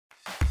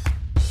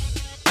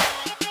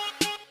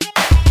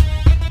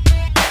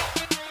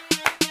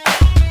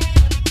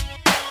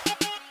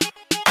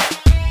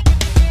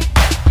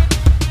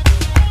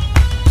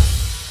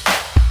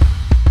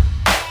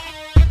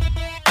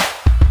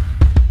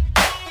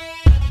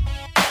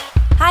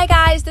Hi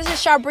guys, this is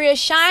Shabria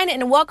Shine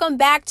and welcome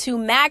back to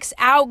Max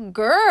Out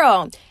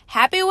Girl.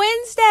 Happy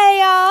Wednesday,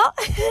 y'all.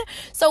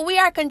 So we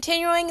are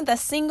continuing the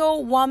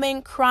Single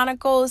Woman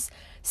Chronicles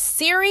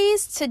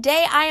series.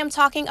 Today I am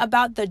talking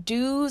about the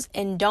do's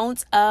and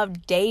don'ts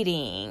of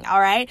dating. All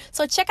right,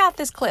 so check out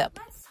this clip.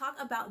 Let's talk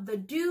about the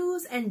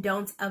do's and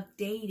don'ts of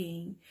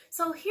dating.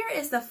 So here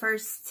is the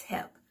first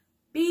tip.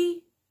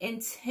 Be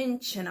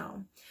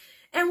intentional.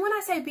 And when I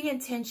say be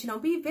intentional,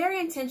 be very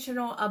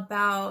intentional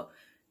about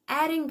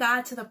adding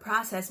God to the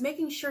process,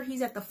 making sure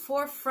he's at the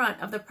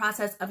forefront of the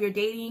process of your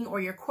dating or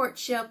your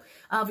courtship,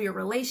 of your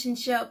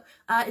relationship.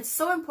 It's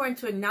so important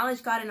to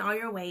acknowledge God in all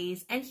your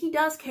ways. And he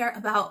does care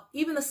about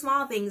even the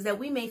small things that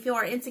we may feel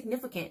are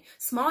insignificant,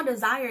 small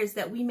desires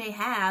that we may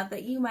have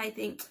that you might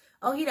think,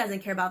 oh, he doesn't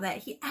care about that.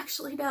 He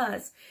actually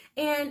does.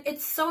 And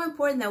it's so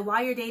important that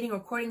while you're dating or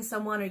courting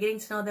someone or getting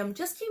to know them,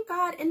 just keep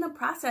God in the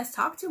process.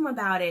 Talk to him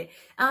about it.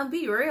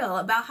 Be real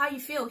about how you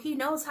feel. He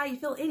knows how you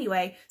feel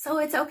anyway. So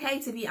it's okay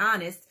to be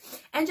honest.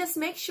 And just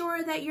make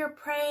sure that you're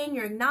praying,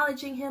 you're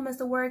acknowledging him as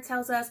the word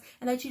tells us,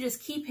 and that you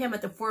just keep him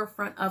at the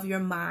forefront of your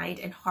mind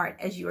and heart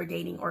as you are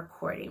dating or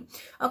courting.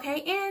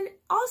 Okay. And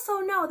also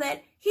know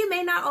that he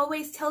may not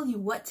always tell you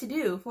what to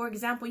do. For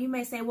example, you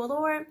may say, well,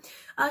 Lord,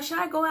 should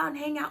I go out and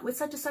hang out with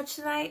such and such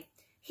tonight?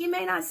 He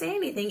may not say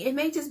anything. It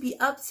may just be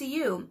up to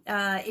you.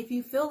 If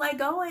you feel like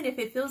going, if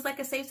it feels like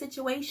a safe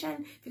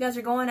situation, if you guys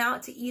are going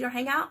out to eat or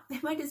hang out,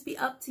 it might just be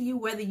up to you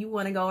whether you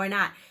want to go or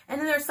not.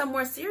 And then there's some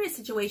more serious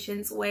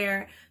situations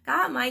where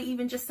God might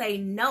even just say,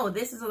 no,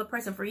 this isn't the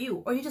person for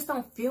you. Or you just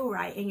don't feel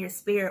right in your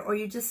spirit, or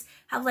you just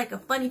have like a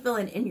funny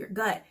feeling in your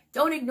gut.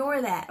 Don't ignore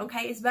that,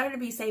 okay? It's better to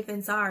be safe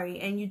than sorry,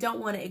 and you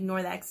don't want to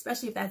ignore that,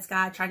 especially if that's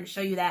God trying to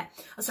show you that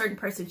a certain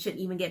person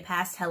shouldn't even get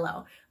past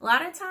hello. A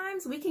lot of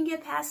times we can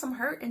get past some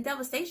hurt and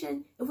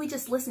devastation if we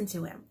just listen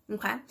to him,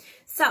 okay?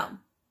 So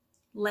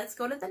let's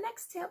go to the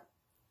next tip.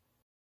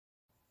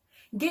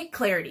 Get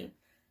clarity.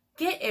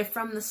 Get it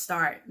from the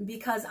start,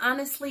 because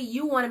honestly,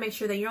 you want to make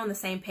sure that you're on the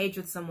same page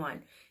with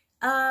someone.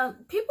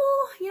 People,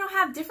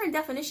 have different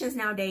definitions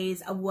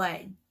nowadays of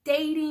what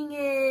dating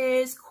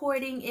is,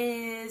 courting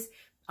is,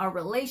 our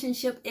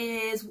relationship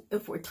is,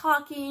 if we're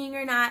talking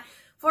or not.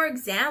 For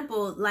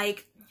example,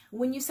 like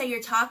when you say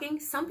you're talking,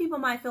 some people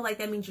might feel like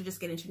that means you're just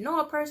getting to know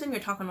a person,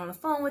 you're talking on the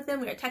phone with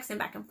them, you're texting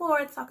back and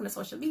forth, talking to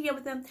social media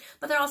with them,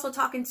 but they're also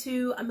talking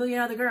to a million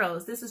other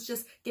girls. This is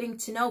just getting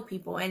to know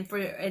people, and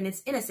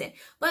it's innocent.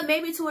 But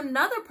maybe to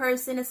another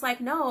person, it's like,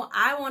 no,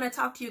 I want to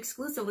talk to you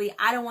exclusively.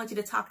 I don't want you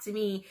to talk to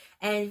me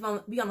and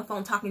be on the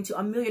phone talking to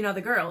a million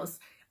other girls.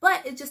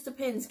 But it just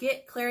depends.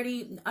 Get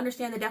clarity,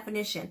 understand the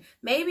definition.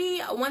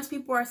 Maybe once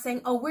people are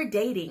saying, oh, we're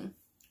dating,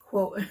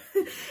 quote,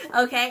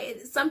 okay,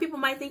 some people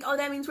might think, oh,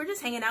 that means we're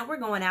just hanging out, we're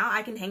going out,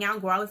 I can hang out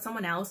and go out with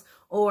someone else,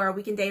 or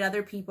we can date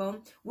other people.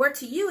 Where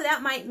to you,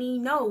 that might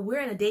mean, no,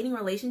 we're in a dating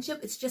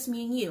relationship, it's just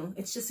me and you,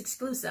 it's just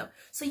exclusive.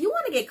 So you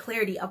want to get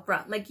clarity up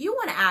front. Like, you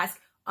want to ask,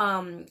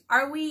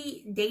 are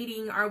we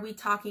dating? Are we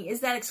talking?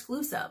 Is that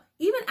exclusive?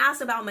 Even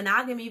ask about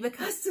monogamy,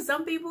 because to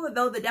some people,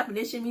 though the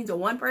definition means a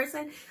one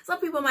person, some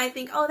people might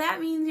think, oh, that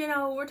means,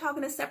 we're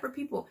talking to separate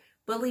people.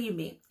 Believe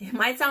me, it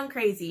might sound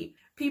crazy.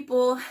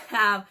 People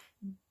have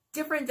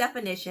different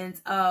definitions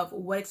of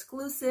what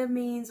exclusive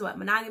means, what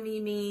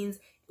monogamy means,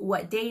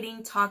 what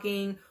dating,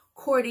 talking,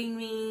 courting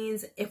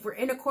means. If we're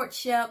in a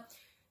courtship,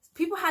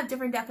 people have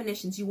different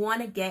definitions. You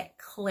want to get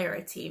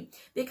clarity,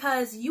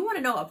 because you want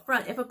to know up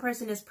front, if a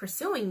person is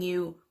pursuing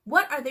you,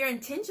 what are their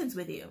intentions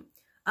with you?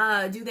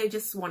 Do they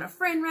just want a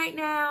friend right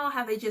now?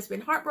 Have they just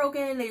been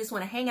heartbroken? They just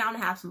want to hang out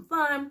and have some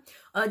fun?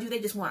 Do they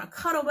just want a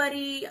cuddle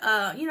buddy?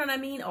 You know what I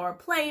mean? Or a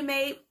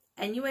playmate?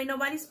 And you ain't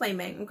nobody's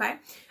playmate, okay?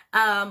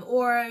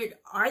 Or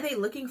are they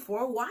looking for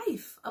a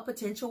wife, a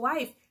potential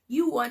wife?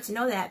 You want to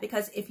know that,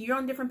 because if you're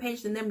on a different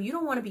page than them, you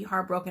don't want to be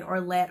heartbroken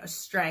or led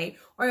astray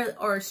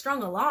or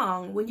strung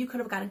along when you could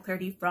have gotten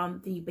clarity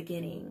from the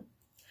beginning.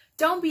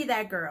 Don't be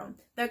that girl.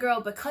 That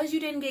girl, because you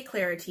didn't get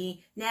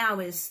clarity, now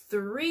is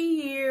 3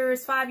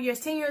 years, 5 years,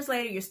 10 years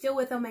later, you're still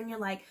with him and you're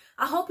like,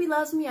 I hope he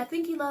loves me. I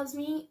think he loves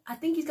me. I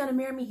think he's going to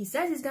marry me. He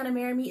says he's going to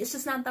marry me. It's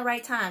just not the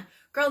right time.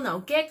 Girl, no,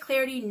 get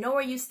clarity, know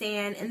where you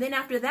stand. And then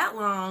after that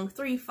long,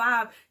 3,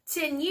 5,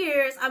 10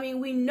 years, I mean,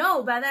 we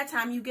know by that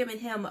time you've given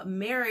him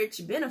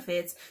marriage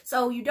benefits.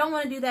 So you don't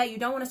want to do that. You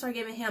don't want to start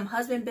giving him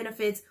husband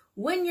benefits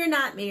when you're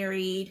not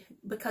married,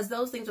 because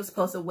those things are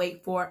supposed to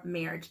wait for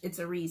marriage. It's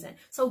a reason.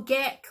 So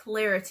get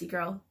clarity,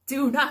 girl.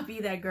 Do not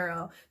be that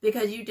girl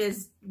because you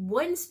just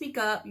wouldn't speak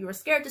up. You were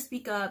scared to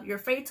speak up. You're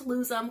afraid to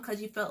lose them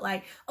because you felt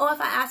like, oh,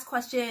 if I ask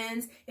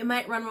questions, it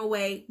might run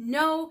away.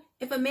 No,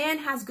 if a man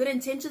has good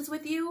intentions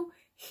with you,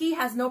 he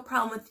has no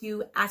problem with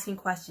you asking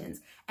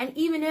questions. And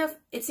even if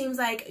it seems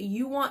like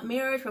you want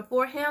marriage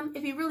before him,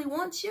 if he really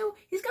wants you,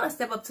 he's going to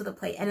step up to the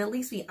plate and at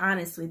least be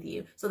honest with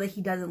you so that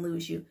he doesn't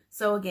lose you.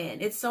 So again,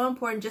 it's so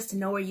important just to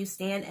know where you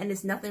stand, and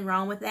there's nothing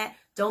wrong with that.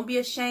 Don't be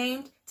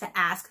ashamed to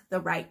ask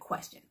the right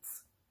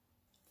questions.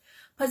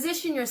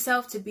 Position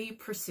yourself to be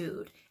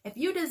pursued. If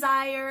you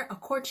desire a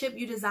courtship,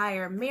 you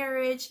desire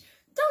marriage,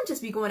 Don't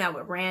just be going out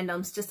with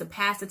randoms just to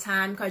pass the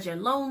time because you're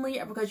lonely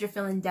or because you're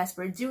feeling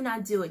desperate. Do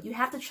not do it. You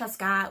have to trust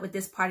God with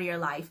this part of your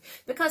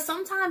life, because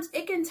sometimes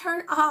it can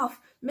turn off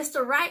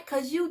Mr. Right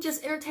because you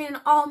just entertaining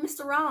all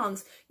Mr.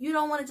 Wrongs. You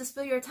don't want to just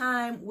fill your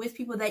time with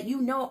people that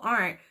you know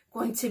aren't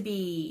going to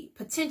be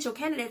potential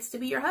candidates to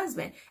be your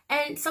husband.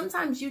 And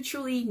sometimes you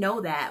truly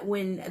know that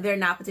when they're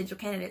not potential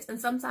candidates. And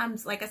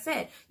sometimes, like I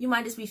said, you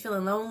might just be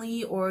feeling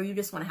lonely, or you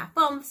just want to have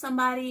fun with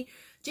somebody.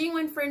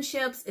 Genuine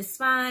friendships is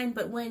fine,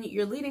 but when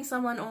you're leading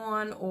someone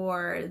on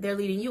or they're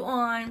leading you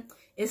on,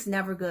 it's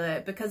never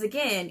good, because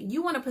again,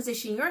 you want to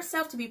position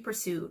yourself to be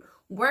pursued.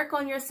 Work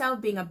on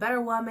yourself, being a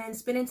better woman,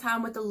 spending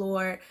time with the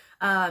Lord,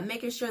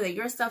 making sure that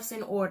your stuff's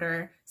in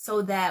order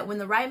so that when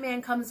the right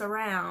man comes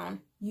around,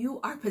 you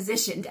are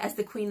positioned as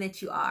the queen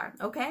that you are,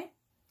 okay?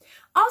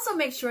 Also,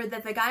 make sure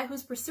that the guy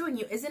who's pursuing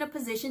you is in a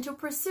position to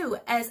pursue,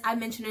 as I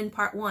mentioned in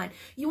part 1.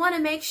 You want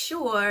to make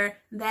sure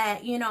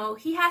that, you know,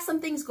 he has some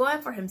things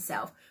going for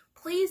himself.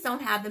 Please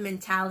don't have the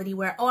mentality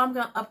where, oh, I'm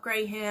going to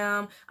upgrade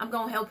him, I'm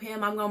going to help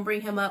him, I'm going to bring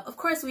him up. Of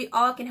course, we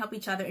all can help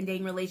each other in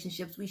dating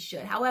relationships. We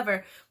should.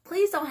 However,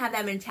 please don't have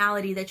that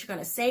mentality that you're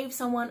going to save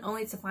someone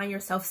only to find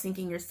yourself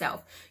sinking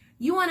yourself.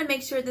 You want to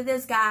make sure that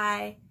this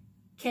guy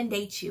can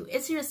date you.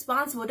 Is he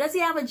responsible? Does he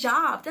have a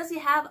job? Does he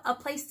have a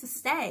place to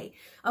stay?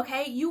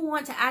 Okay, you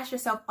want to ask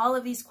yourself all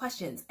of these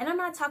questions. And I'm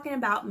not talking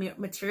about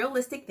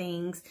materialistic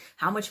things,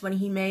 how much money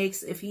he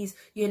makes, if he's,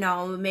 you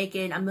know,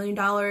 making $1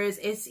 million,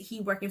 is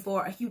he working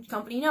for a huge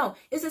company? No.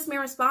 Is this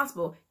man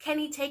responsible? Can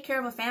he take care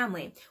of a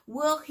family?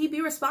 Will he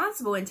be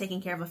responsible in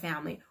taking care of a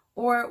family?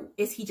 Or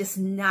is he just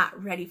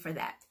not ready for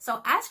that?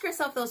 So ask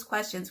yourself those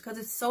questions, because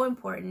it's so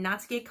important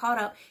not to get caught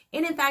up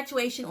in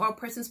infatuation or a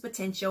person's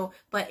potential,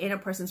 but in a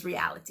person's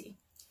reality.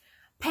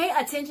 Pay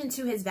attention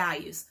to his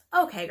values.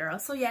 Okay, girl.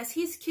 So yes,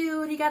 he's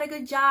cute. He got a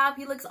good job.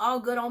 He looks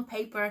all good on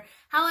paper.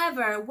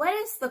 However, what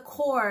is the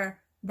core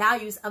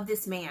values of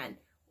this man?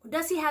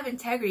 Does he have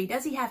integrity?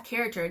 Does he have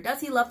character? Does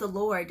he love the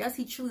Lord? Does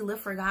he truly live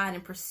for God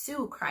and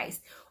pursue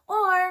Christ?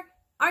 Or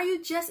are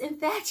you just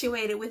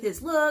infatuated with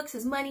his looks,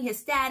 his money, his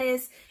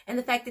status, and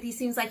the fact that he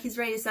seems like he's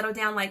ready to settle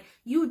down? Like,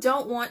 you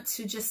don't want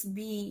to just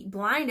be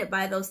blinded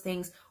by those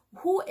things.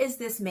 Who is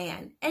this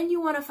man? And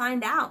you want to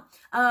find out.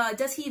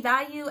 Does he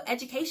value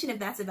education if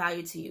that's a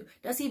value to you?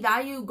 Does he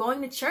value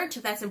going to church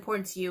if that's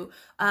important to you?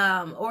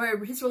 Or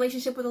his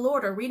relationship with the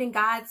Lord, or reading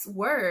God's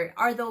word?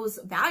 Are those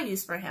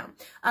values for him?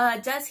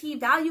 Does he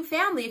value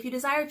family if you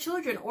desire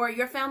children, or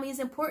your family is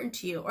important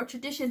to you, or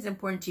tradition is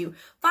important to you?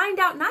 Find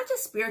out not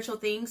just spiritual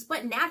things,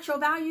 but natural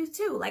values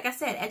too. Like I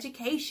said,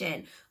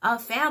 education,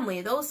 family,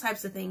 those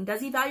types of things.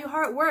 Does he value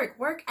hard work,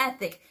 work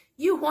ethic?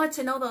 You want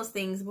to know those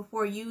things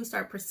before you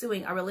start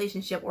pursuing a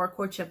relationship or a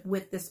courtship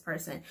with this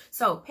person.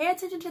 So pay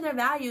attention to their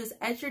values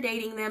as you're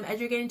dating them,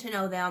 as you're getting to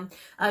know them,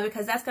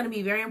 because that's going to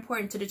be very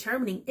important to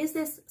determining, is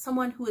this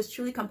someone who is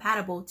truly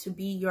compatible to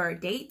be your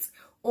date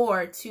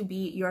or to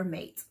be your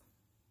mate?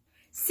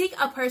 Seek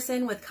a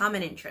person with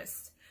common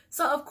interests.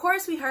 So of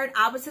course we heard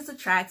opposites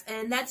attract,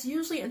 and that's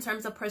usually in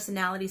terms of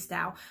personality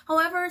style.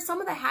 However,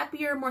 some of the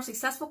happier, more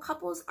successful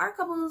couples are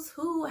couples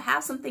who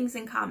have some things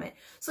in common.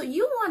 So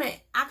you want to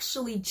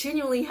actually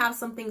genuinely have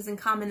some things in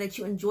common that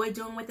you enjoy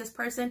doing with this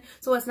person,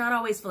 so it's not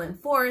always feeling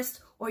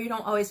forced, or you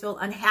don't always feel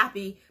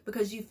unhappy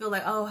because you feel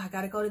like, oh, I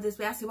got to go to this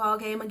basketball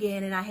game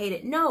again and I hate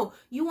it. No,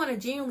 you want to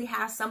genuinely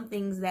have some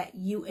things that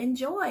you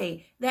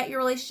enjoy, that your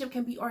relationship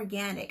can be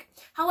organic.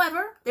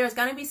 However, there's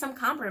going to be some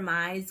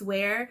compromise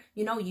where,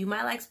 you know, you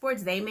might like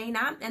sports, they may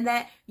not, and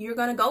that you're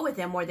going to go with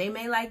them, or they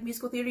may like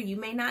musical theater, you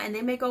may not, and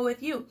they may go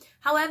with you.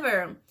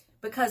 However,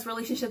 because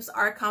relationships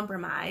are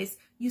compromised,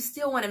 you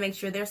still want to make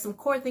sure there's some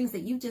core things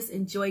that you just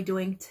enjoy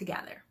doing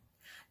together.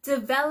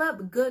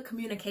 Develop good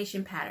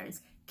communication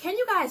patterns. Can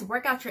you guys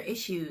work out your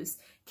issues?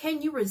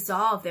 Can you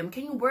resolve them?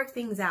 Can you work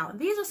things out?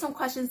 These are some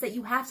questions that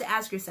you have to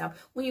ask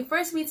yourself. When you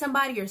first meet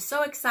somebody, you're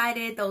so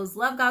excited, those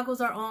love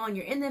goggles are on,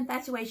 you're in the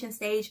infatuation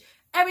stage,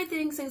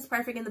 everything seems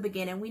perfect in the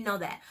beginning, we know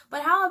that.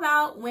 But how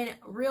about when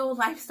real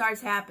life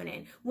starts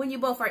happening? When you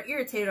both are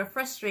irritated or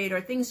frustrated,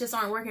 or things just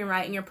aren't working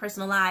right in your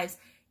personal lives?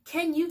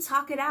 Can you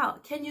talk it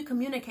out? Can you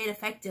communicate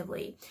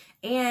effectively?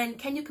 And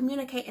can you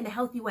communicate in a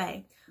healthy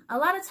way? A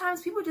lot of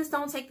times people just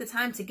don't take the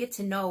time to get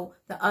to know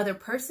the other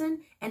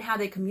person and how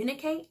they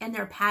communicate and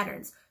their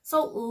patterns.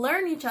 So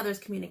learn each other's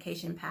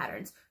communication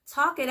patterns.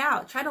 Talk it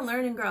out. Try to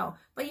learn and grow.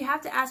 But you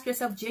have to ask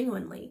yourself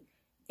genuinely,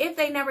 if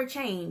they never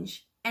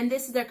change and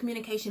this is their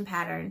communication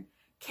pattern,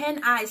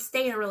 can I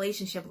stay in a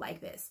relationship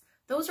like this?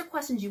 Those are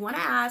questions you want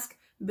to ask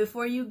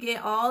before you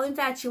get all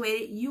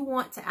infatuated. You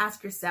want to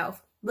ask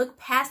yourself, look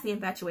past the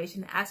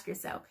infatuation and ask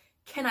yourself,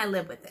 can I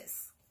live with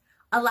this?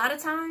 A lot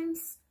of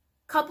times,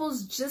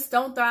 couples just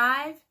don't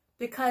thrive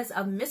because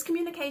of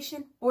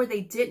miscommunication, or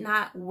they did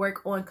not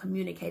work on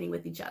communicating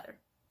with each other.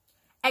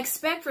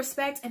 Expect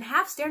respect and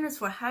have standards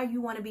for how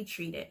you want to be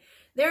treated.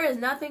 There is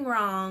nothing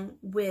wrong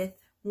with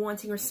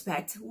wanting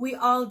respect. We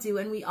all do,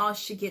 and we all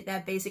should get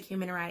that basic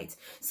human rights.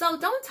 So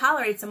don't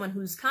tolerate someone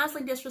who's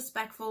constantly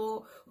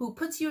disrespectful, who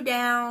puts you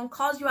down,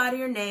 calls you out of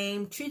your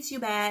name, treats you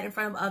bad in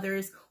front of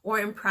others or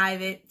in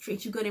private,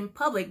 treats you good in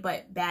public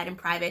but bad in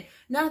private.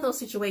 None of those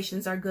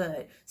situations are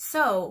good.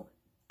 So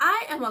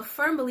I am a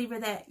firm believer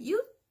that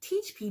you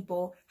teach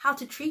people how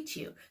to treat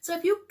you. So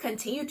if you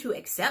continue to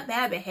accept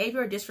bad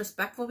behavior or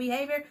disrespectful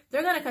behavior,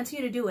 they're going to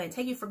continue to do it and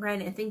take you for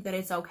granted and think that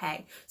it's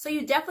okay. So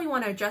you definitely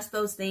want to address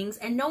those things.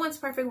 And no one's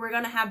perfect. We're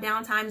going to have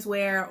down times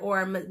where,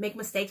 or make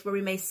mistakes where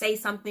we may say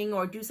something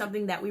or do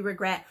something that we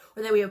regret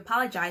or that we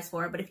apologize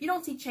for. But if you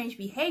don't see change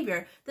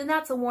behavior, then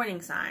that's a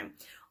warning sign.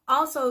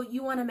 Also,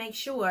 you want to make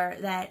sure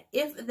that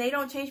if they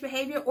don't change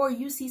behavior, or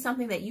you see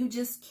something that you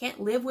just can't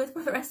live with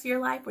for the rest of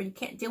your life, or you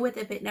can't deal with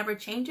if it never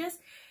changes,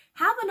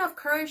 have enough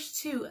courage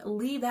to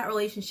leave that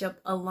relationship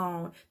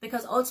alone,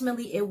 because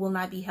ultimately it will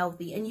not be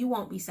healthy and you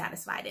won't be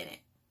satisfied in it.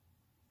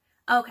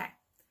 Okay,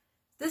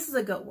 this is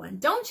a good one.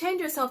 Don't change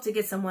yourself to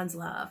get someone's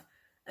love.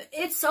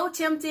 It's so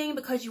tempting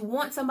because you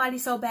want somebody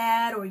so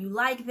bad, or you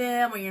like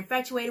them, or you're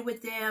infatuated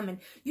with them, and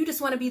you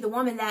just want to be the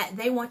woman that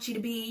they want you to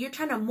be. You're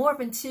trying to morph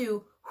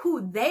into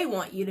who they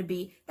want you to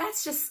be.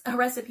 That's just a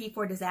recipe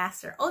for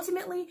disaster.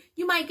 Ultimately,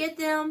 you might get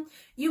them,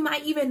 you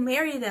might even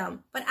marry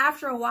them, but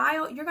after a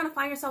while, you're going to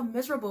find yourself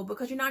miserable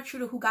because you're not true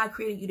to who God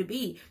created you to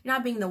be. You're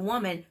not being the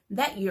woman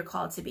that you're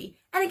called to be.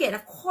 And again,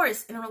 of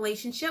course, in a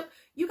relationship,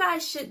 you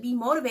guys should be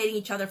motivating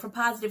each other for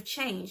positive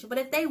change. But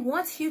if they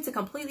want you to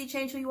completely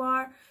change who you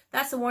are,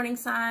 that's a warning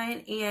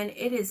sign, and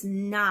it is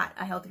not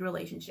a healthy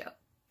relationship.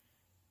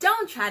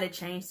 Don't try to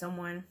change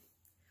someone.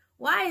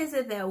 Why is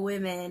it that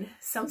women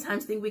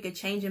sometimes think we could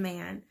change a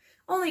man?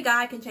 Only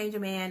God can change a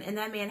man, and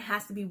that man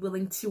has to be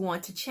willing to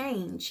want to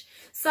change.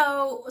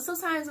 So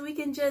sometimes we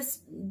can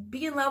just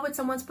be in love with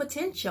someone's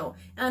potential.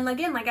 And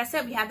again, like I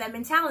said, we have that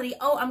mentality,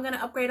 oh, I'm going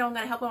to upgrade him, I'm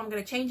going to help him, I'm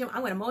going to change him,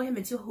 I'm going to mold him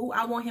into who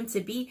I want him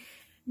to be.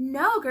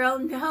 No, girl,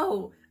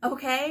 no.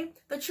 Okay?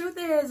 The truth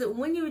is,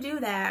 when you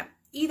do that,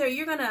 either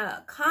you're going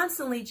to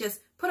constantly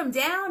just put him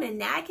down and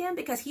nag him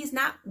because he's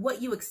not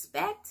what you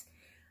expect.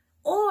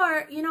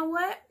 Or, you know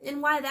what?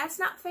 And why that's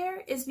not fair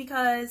is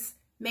because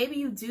maybe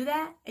you do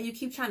that and you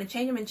keep trying to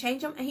change him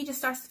and he just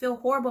starts to feel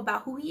horrible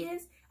about who he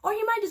is. Or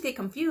you might just get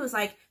confused,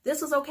 like,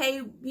 this was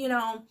okay, you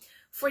know,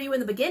 for you in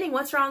the beginning.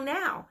 What's wrong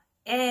now?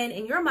 And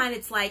in your mind,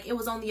 it's like it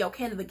was only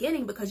okay in the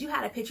beginning because you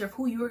had a picture of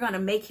who you were going to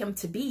make him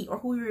to be, or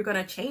who you were going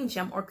to change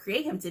him or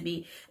create him to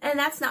be. And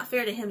that's not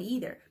fair to him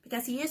either,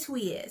 because he is who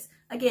he is.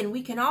 Again,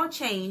 we can all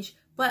change,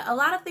 but a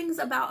lot of things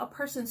about a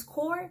person's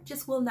core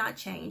just will not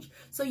change.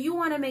 So you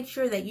want to make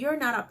sure that you're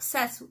not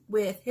obsessed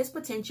with his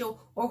potential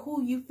or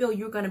who you feel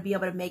you're going to be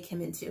able to make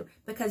him into,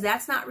 because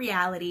that's not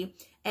reality.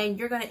 And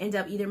you're going to end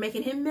up either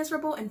making him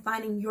miserable and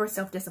finding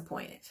yourself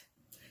disappointed.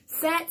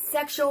 Set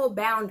sexual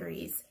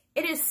boundaries.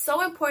 It is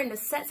so important to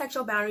set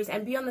sexual boundaries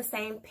and be on the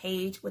same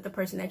page with the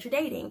person that you're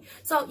dating.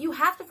 So you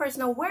have to first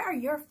know, where are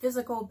your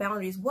physical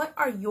boundaries? What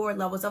are your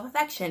levels of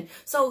affection?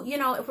 So, you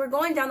know, if we're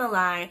going down the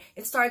line,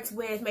 it starts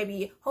with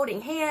maybe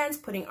holding hands,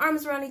 putting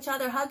arms around each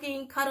other,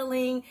 hugging,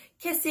 cuddling,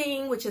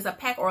 kissing, which is a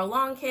peck or a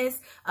long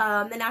kiss.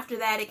 Then after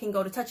that, it can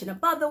go to touching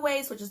above the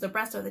waist, which is the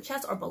breast or the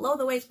chest, or below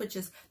the waist, which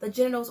is the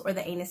genitals or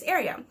the anus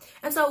area.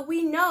 And so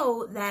we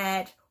know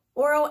that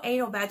oral,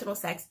 anal, vaginal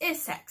sex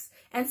is sex.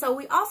 And so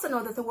we also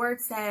know that the word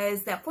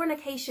says that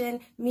fornication,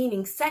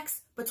 meaning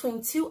sex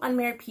between two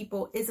unmarried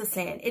people, is a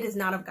sin. It is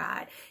not of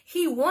God.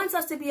 He wants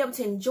us to be able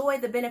to enjoy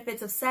the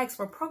benefits of sex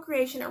for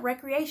procreation and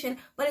recreation,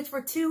 but it's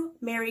for two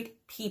married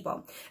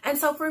people. And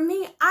so for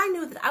me, I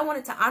knew that I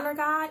wanted to honor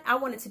God. I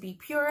wanted to be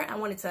pure. I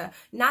wanted to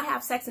not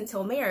have sex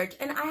until marriage.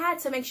 And I had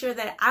to make sure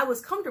that I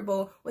was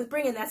comfortable with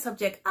bringing that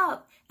subject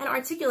up and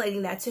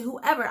articulating that to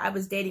whoever I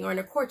was dating or in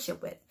a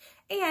courtship with.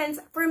 And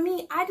for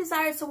me, I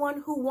desired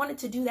someone who wanted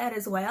to do that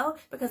as well,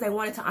 because they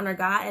wanted to honor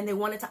God and they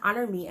wanted to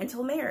honor me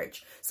until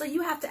marriage. So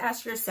you have to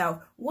ask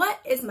yourself, what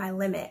is my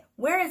limit?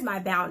 Where is my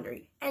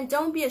boundary? And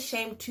don't be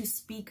ashamed to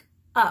speak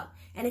up.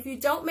 And if you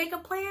don't make a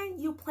plan,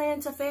 you plan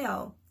to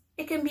fail.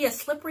 It can be a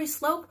slippery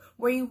slope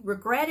where you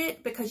regret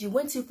it because you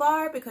went too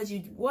far, because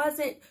you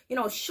wasn't,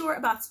 sure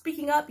about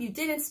speaking up. You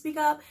didn't speak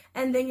up.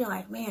 And then you're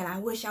like, man, I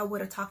wish I would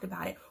have talked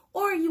about it.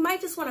 Or you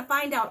might just want to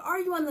find out, are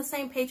you on the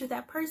same page with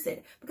that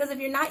person? Because if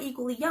you're not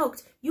equally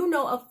yoked, you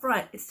know up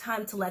front it's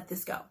time to let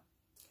this go.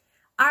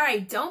 All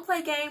right, don't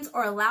play games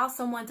or allow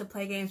someone to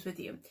play games with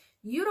you.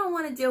 You don't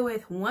want to deal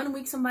with 1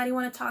 week somebody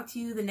want to talk to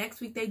you, the next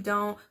week they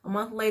don't, a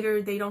month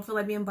later they don't feel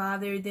like being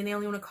bothered, then they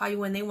only want to call you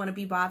when they want to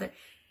be bothered.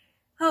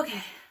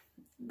 Okay,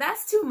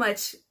 that's too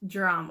much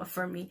drama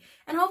for me.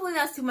 And hopefully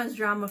that's too much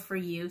drama for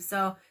you.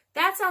 So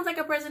that sounds like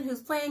a person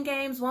who's playing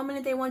games. 1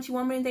 minute they want you,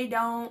 1 minute they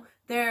don't.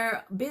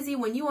 They're busy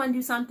when you want to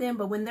do something,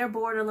 but when they're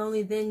bored or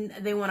lonely, then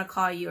they want to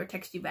call you or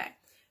text you back.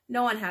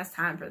 No one has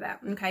time for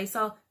that, okay?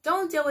 So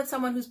don't deal with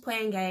someone who's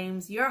playing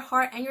games. Your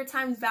heart and your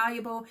time is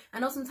valuable. I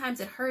know sometimes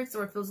it hurts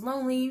or it feels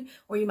lonely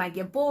or you might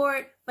get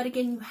bored, but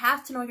again, you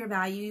have to know your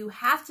value. You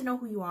have to know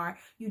who you are.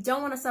 You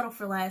don't want to settle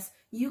for less.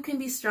 You can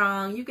be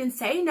strong. You can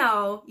say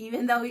no,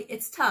 even though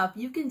it's tough.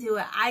 You can do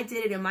it. I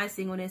did it in my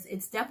singleness.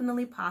 It's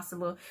definitely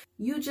possible.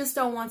 You just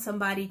don't want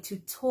somebody to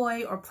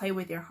toy or play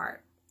with your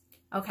heart,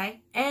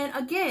 okay? And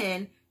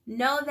again,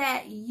 know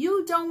that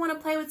you don't want to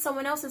play with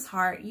someone else's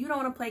heart. You don't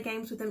want to play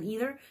games with them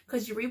either,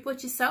 because you reap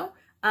what you sow.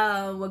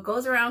 What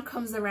goes around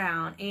comes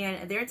around,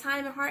 and their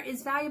time and heart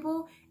is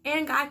valuable,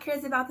 and God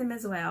cares about them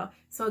as well.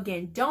 So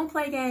again, don't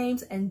play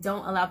games and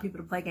don't allow people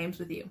to play games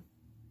with you.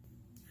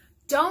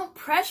 Don't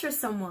pressure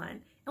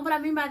someone. And what I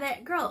mean by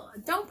that, girl,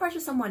 don't pressure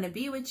someone to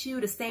be with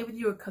you, to stay with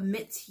you, or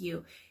commit to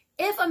you.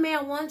 If a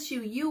man wants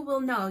you, you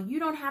will know. You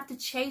don't have to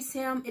chase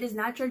him. It is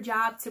not your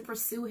job to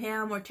pursue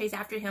him or chase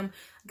after him.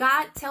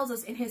 God tells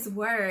us in his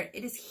word,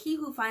 it is he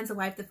who finds a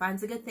wife that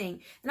finds a good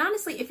thing. And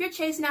honestly, if you're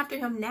chasing after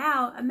him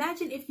now,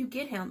 imagine if you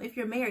get him, if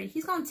you're married.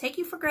 He's going to take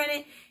you for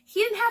granted.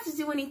 He didn't have to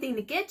do anything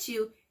to get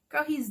you.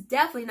 Girl, he's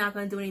definitely not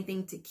going to do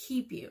anything to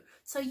keep you.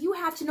 So you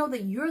have to know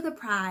that you're the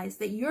prize,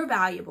 that you're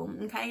valuable,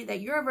 okay? That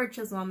you're a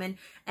virtuous woman,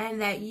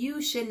 and that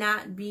you should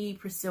not be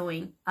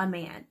pursuing a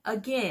man.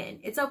 Again,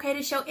 it's okay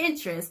to show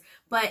interest,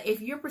 but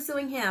if you're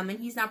pursuing him and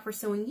he's not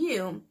pursuing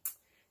you,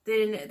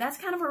 then that's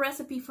kind of a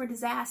recipe for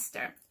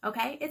disaster,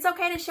 okay? It's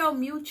okay to show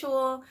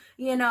mutual,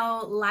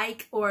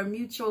 like or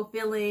mutual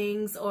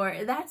feelings, or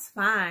that's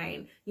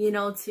fine,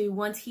 to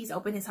once he's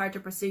opened his heart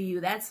to pursue you,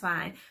 that's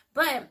fine.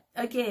 But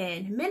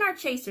again, men are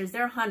chasers,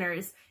 they're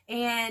hunters.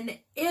 And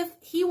if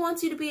he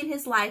wants you to be in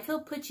his life, he'll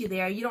put you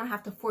there. You don't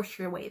have to force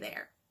your way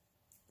there.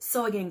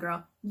 So again,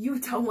 girl, you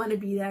don't want to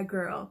be that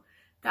girl.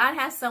 God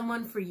has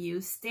someone for you.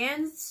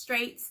 Stand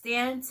straight,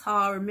 stand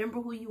tall, remember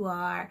who you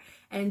are,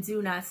 and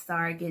do not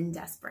start getting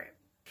desperate.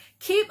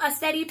 Keep a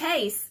steady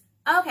pace.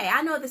 Okay,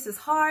 I know this is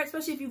hard,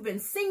 especially if you've been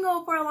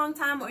single for a long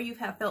time or you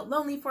have felt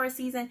lonely for a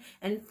season,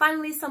 and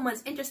finally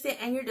someone's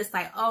interested and you're just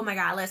like, oh my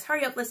God, let's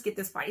hurry up, let's get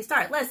this party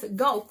started. Let's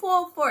go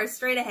full force,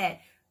 straight ahead.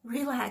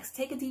 Relax,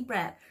 take a deep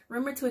breath.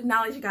 Remember to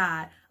acknowledge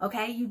God,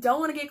 okay? You don't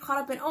want to get caught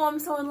up in, oh, I'm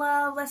so in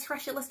love, let's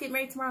rush it, let's get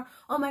married tomorrow.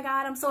 Oh my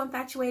God, I'm so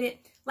infatuated.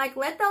 Like,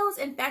 let those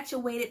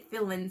infatuated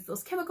feelings,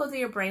 those chemicals in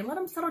your brain, let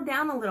them settle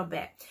down a little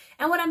bit.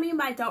 And what I mean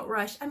by don't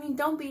rush, I mean,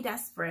 don't be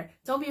desperate.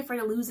 Don't be afraid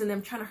of losing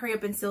them, trying to hurry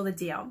up and seal the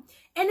deal.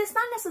 And it's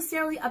not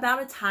necessarily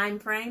about a time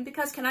frame,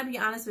 because can I be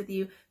honest with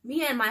you,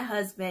 me and my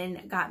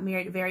husband got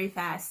married very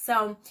fast.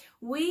 So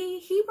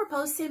he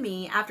proposed to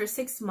me after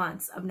 6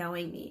 months of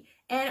knowing me.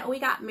 And we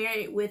got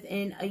married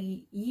within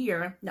a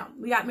year. No,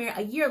 we got married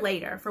a year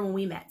later from when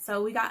we met.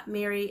 So we got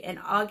married in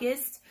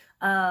August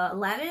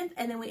 11th,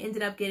 and then we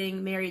ended up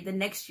getting married the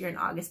next year in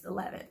August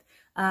 11th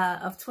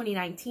of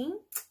 2019.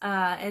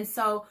 And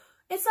so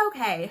it's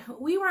okay.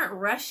 We weren't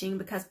rushing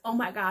because, oh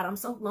my God, I'm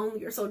so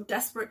lonely or so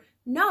desperate.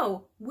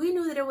 No, we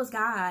knew that it was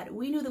God.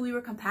 We knew that we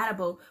were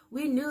compatible.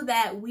 We knew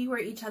that we were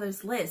each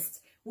other's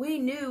list. We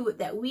knew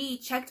that we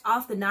checked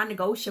off the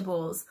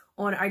non-negotiables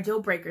on our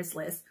deal breakers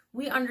list.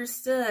 We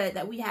understood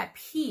that we had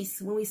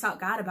peace when we sought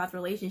God about the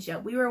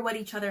relationship. We were what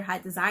each other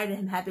had desired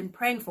and had been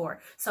praying for.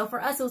 So for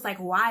us, it was like,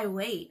 why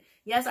wait?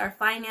 Yes, our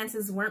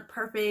finances weren't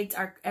perfect.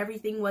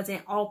 Everything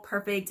wasn't all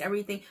perfect,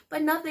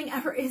 but nothing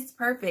ever is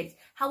perfect.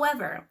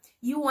 However,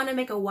 you want to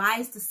make a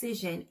wise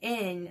decision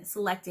in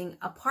selecting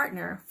a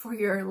partner for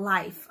your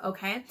life,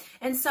 okay?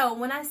 And so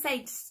when I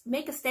say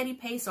make a steady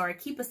pace or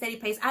keep a steady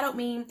pace, I don't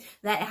mean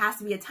that it has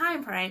to be a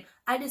time frame.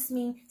 I just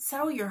mean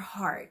settle your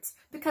heart,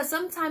 because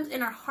sometimes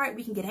in our heart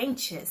we can get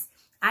anxious.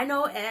 I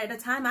know at a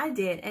time I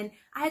did, and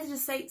I had to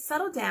just say,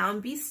 settle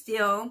down, be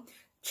still,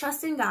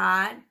 trust in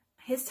God.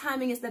 His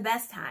timing is the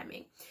best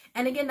timing.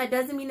 And again, that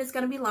doesn't mean it's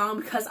going to be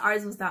long, because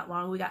ours was not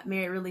long. We got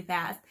married really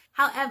fast.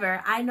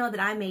 However, I know that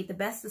I made the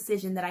best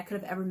decision that I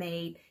could have ever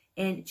made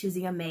in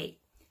choosing a mate.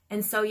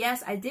 And so,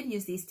 yes, I did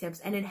use these tips,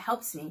 and it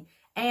helps me.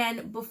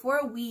 And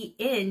before we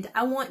end,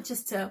 I want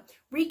just to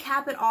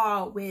recap it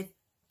all with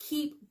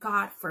keep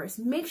God first.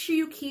 Make sure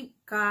you keep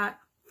God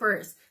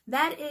first.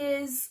 That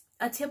is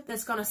a tip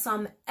that's going to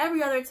sum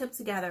every other tip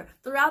together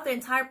throughout the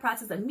entire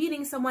process of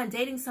meeting someone,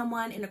 dating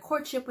someone, in a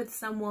courtship with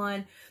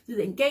someone, through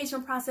the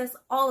engagement process,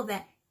 all of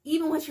that.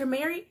 Even once you're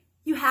married,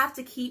 you have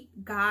to keep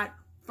God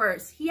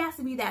first. He has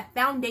to be that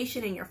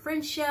foundation in your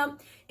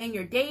friendship, in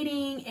your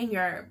dating, in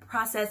your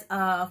process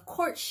of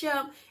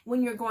courtship,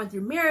 when you're going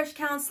through marriage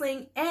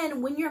counseling,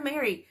 and when you're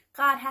married.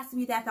 God has to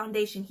be that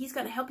foundation. He's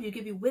going to help you,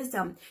 give you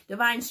wisdom,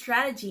 divine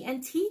strategy,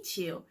 and teach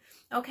you.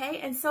 Okay?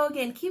 And so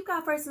again, keep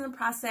God first in the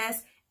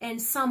process, and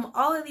sum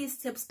all of these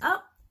tips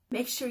up.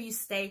 Make sure you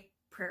stay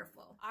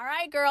prayerful. All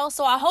right, girls.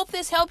 So I hope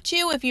this helped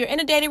you. If you're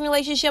in a dating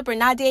relationship or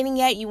not dating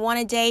yet, you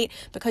want to date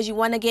because you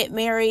want to get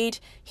married,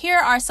 here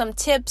are some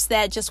tips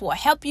that just will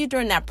help you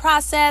during that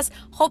process.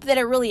 Hope that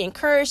it really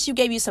encouraged you,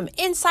 gave you some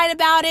insight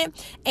about it.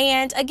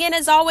 And again,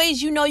 as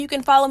always, you know you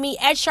can follow me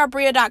at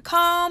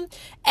sharpria.com,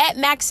 at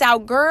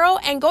maxoutgirl,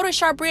 and go to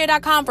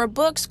sharpria.com for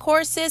books,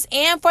 courses,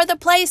 and for the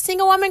play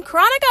Single Woman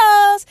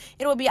Chronicles.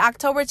 It will be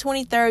October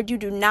 23rd. You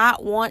do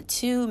not want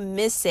to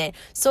miss it.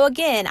 So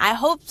again, I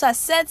hope I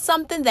said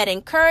something that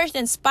encouraged,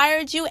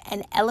 inspired you,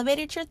 and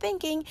elevated your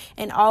thinking.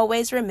 And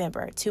always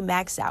remember to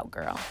max out,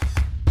 girl.